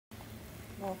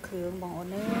บอเครื่องบอ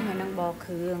เนื้อมันนั่งบอเค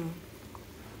รื่อง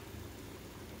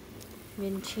เมี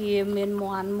ยนเชียเมียนม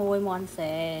วนมวยมวนแส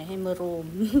ให้มือรวม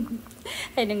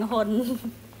ให้หนึ่งคน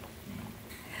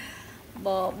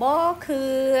บอเค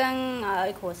รื่องไ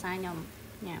อ้โขซ้ายย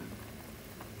ำเนี่ย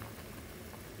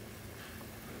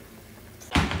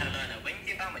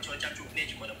มาช่วยจับจุดเนี่ย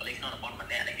จุดมันเป็นเล็กน้อยบอลมัน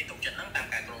แน่ในที่ตกจัดนั่งตาม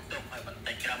การกรงตัวให้มัน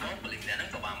ติดกระมอกบริเวณนั้น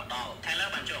ก็วางมาต่อไทยแล้ว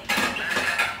บรรจุของล้าง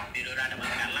ของปีโดราใน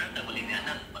การล้างแต่บริเวณ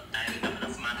นั้นมันแต่ในมั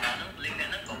นสมาร์ทนั้นบริเวณ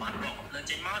นั้นก็วางรองเรื่องเ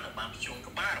จนมอสบางช่วง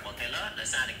ก็บ้าระบบไทยแล้วและ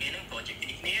ซาเด็กนี่ก็จะกิน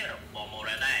อีกนี้ระบบโมเร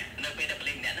ลได้ในเป็นบ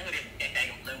ริเวณนั้นเรียกแก่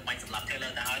กับเรื่องไปสำหรับไทยแล้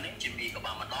วแต่ให้นั้นจิมบีก็ว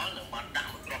างมาต่อหรือมันดัง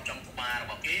มันกรอบจังก็บ้าระ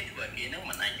บบกี้เพื่อกี้นั้น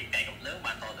มันไอ้ที่ไก่กับเรื่องบ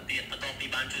านต่อตะเตียนประตูปี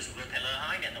บานช่วยสุดไทยแล้วให้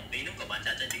เนี่ยตรงปีนั้นก็บานจ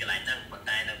ะที่กระไรนั่งมันแ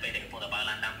ต่ในเป็นกับพวกเราบาง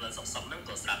ร้านตามเรื่องสมนั้น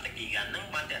ก็สลับตะกี้กันนั่ง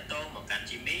บานแต่โตmộtการ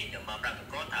จิมมี่เดี๋ยวมาปรากฏ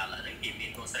ก้อนถ่านแล้วนั่งกินมี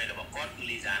นโคเซอร์ระบบก้อนคือ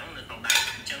ลีซ่าต้องเดินตรงได้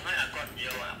จังให้อากาศเยอ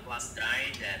ะพลาสติก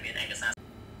แต่มีเอกสาร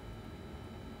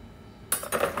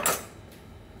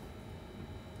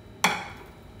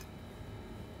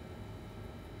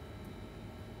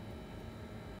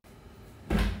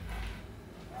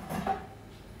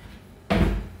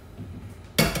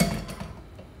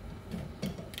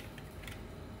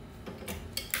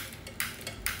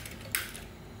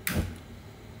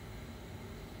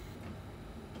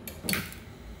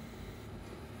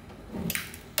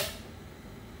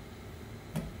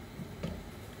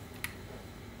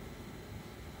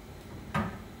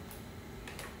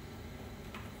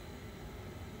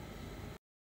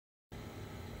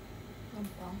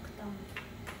ป้องต้อง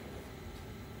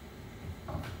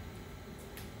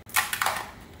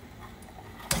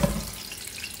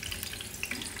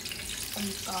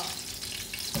ก็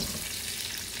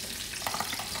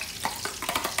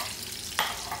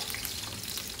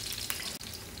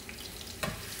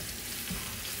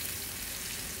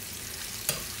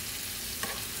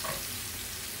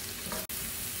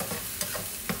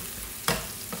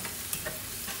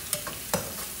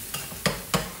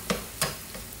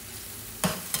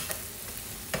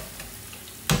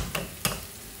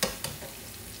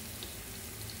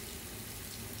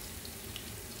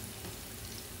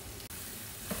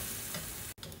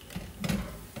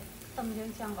ต้มย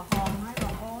ำจังกับหอมให้กั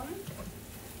บหอม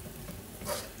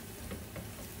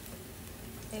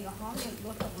เองกับหอมเด็กร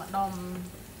สตกมาดม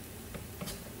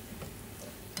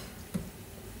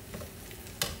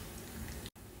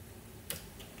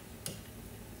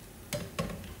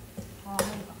หอม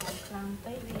กับหอมกลางเ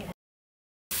ต้เนี่ย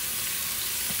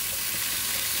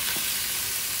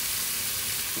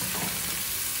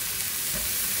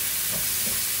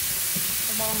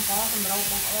บองcóสำหรับ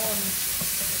บองโอน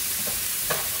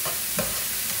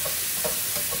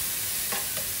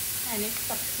อันนี้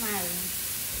ตัดใหม่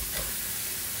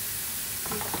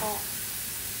มีเกาะ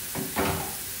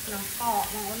หลังเกาะ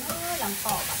บองโอนหลังเก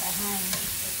าะแบบเอาให้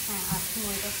ห่างอัดมื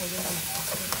อก็คุยกันหมด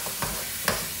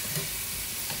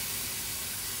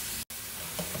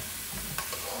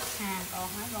ห่างออก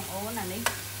ให้บองโอนอันนี้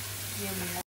เยี่ยมเล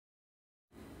ย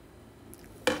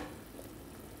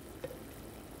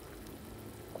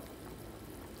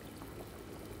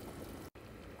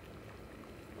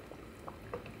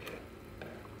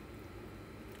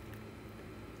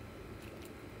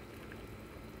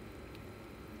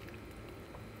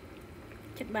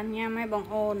chất ban nha mấy bọn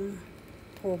ôn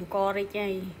thùm co đây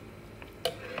chay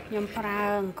nhâm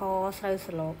phra co sâu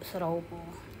sầu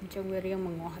cho người riêng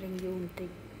mà ngọt riêng dùng tí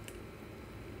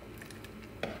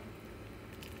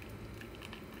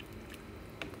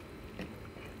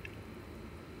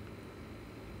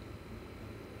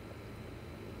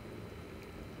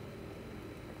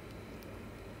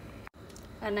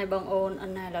anh này bằng ôn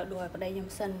anh này là đuổi vào đây nhâm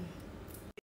sân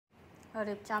rồi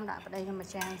đẹp trăm đã vào đây nhâm mà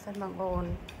trang sân bằng ôn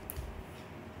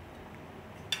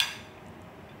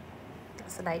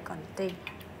sẽ đáy còn tinh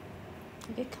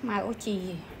cái mai ô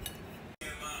chì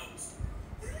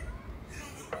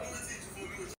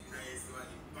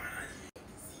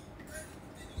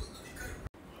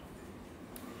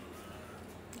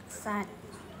sạch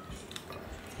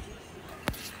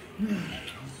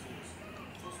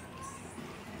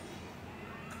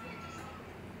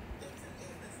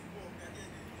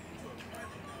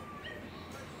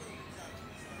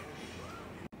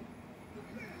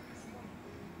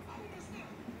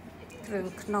rừng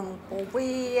nồng bổ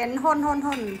viên hôn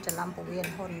จะlàm bổ viên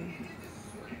hôn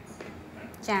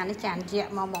chán đi chán dẹ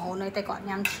mà mỏ nơi tay gọi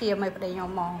nhắm chia mày vào đây nhau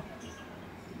mỏ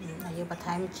là như bà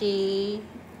thái chi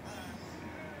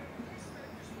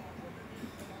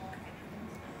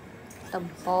tầm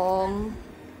phong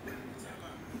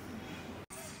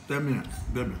Tell me.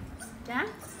 yeah?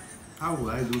 How will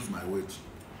I lose my weight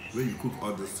when you cook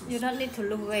all this stuff? You don't need to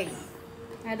lose weight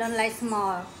I don't like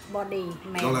small body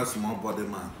man. Don't like small body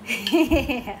man.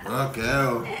 Okay.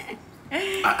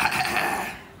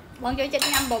 បងចូលចិត្ត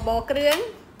ញ៉ាំបបរគ្រឿង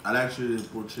I like chili,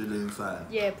 put chili inside.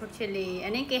 Yeah put chili អា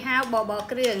នេះគេហៅបបរ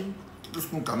គ្រឿង This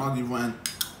spoon cannot even.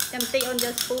 ចាំតិចអូនយ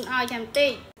ក spoon ឲ្យចាំតិ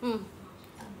ច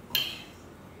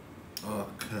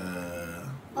Okay.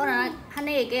 អូនអា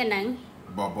នេះគេហ្នឹង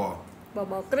Bobo. ប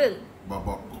បរគ្រឿង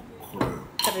Bobo.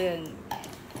 គ្រឿង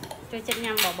ចូលចិត្ត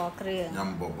ញ៉ាំបបរគ្រឿង Yum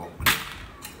bobo.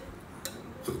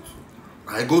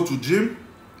 I go to gym,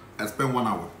 I spend 1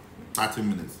 hour, 30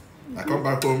 minutes. I come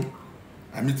back home,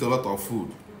 I meet a lot of food.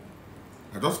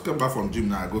 I just came back from gym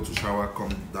now, I go to shower,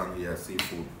 come down here, see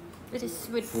food. It is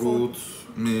sweet food. Fruits,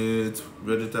 meat,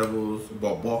 vegetables,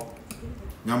 bobo.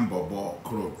 Yum bobo,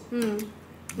 crow.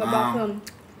 បបរគ្រឿង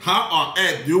How on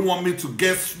earth do you want me to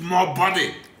get small body?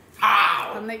 How?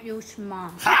 To make you small.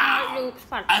 How? You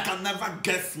fat. I can never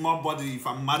get small body if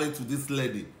I'm married to this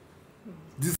lady.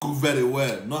 This cook very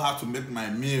well, know how to make my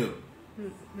meal.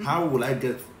 How will I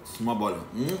get small body?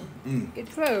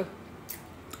 It's true.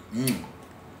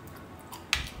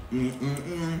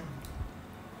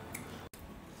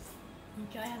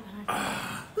 Enjoy ăn hả?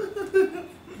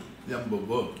 Yum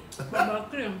bobo. បបរ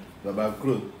គ្រឿង Baba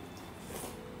crew.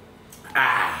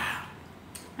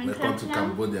 Welcome to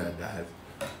Cambodia, guys.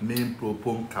 Main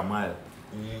propone Kamal.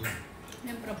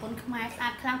 មានប្រពន្ធខ្មែរស្អា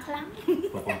តខ្លាំងខ្លាំង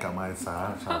Propone Kamal Sa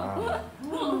Chara.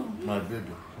 My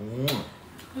baby.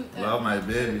 Love my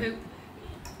baby.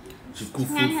 She cook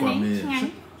food for me.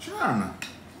 Chana.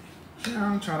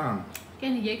 Charan. គេ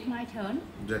និយាយខ្មែរច្រើន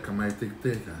Jackamai tik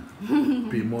tik.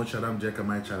 Pimo charam,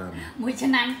 Jackamai charam. មួយឆ្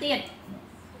នាំទៀត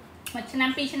មួយឆ្នាំ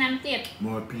ពីរឆ្នាំទៀត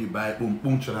More pee by boom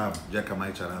boom charam, Jackamai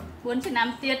charam. 4ឆ្នាំ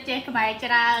ទៀតចេះខ្មែរច្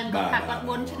រើនគាត់ថាគាត់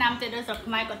4ឆ្នាំទៀតដល់ស្រុក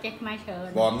ខ្មែរគាត់ចេះខ្មែរច្រើន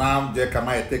But now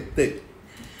Jackamai tik tik.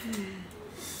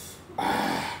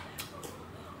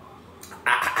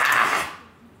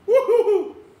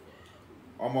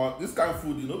 This kind of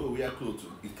food, you know, we are close to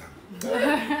eat.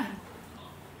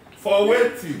 For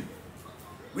waiting.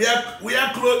 We are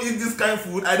close eat this kind of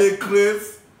food. I dey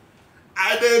craze.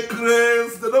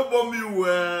 They don't want me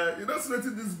well. You know,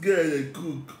 sweating this girl they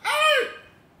cook. Aye.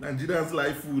 Nigerians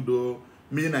like food though.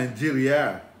 Me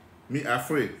Nigeria. Me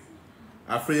afraid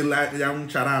like yam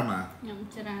charama. ញ៉ាំ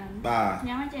ច្រើន Ba.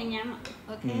 ញ៉ាំចេះញ៉ាំ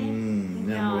អូខេ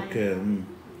Yam okay.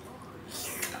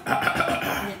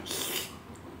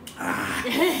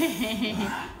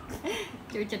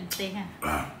 ជួយចិនទេហ่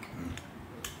ะ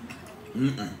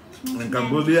In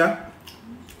Cambodia,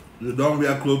 you don't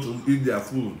wear clothes to eat their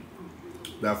food.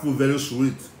 Their food very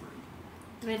sweet.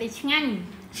 វាដូចឆ្ងាញ់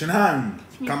Chinan,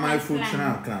 Kamai food,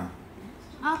 Chinan.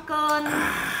 អរគុណ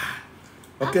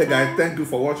Okay, guys, thank you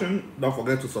for watching. Don't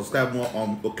forget to subscribe more on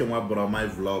Okemwa Bramai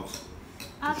Vlogs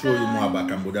to show you more about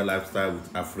Cambodia lifestyle with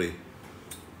Afri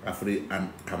and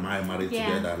Kamai married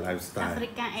together lifestyle.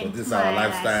 Africa So and this is our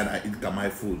lifestyle. I eat Kamai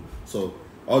food. So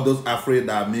all those Afri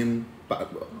that mean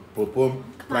propose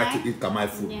try to eat Kamai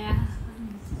food. Yeah.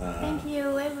 Thank you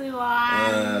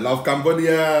everyone. Love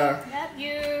Cambodia. Love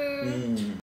you.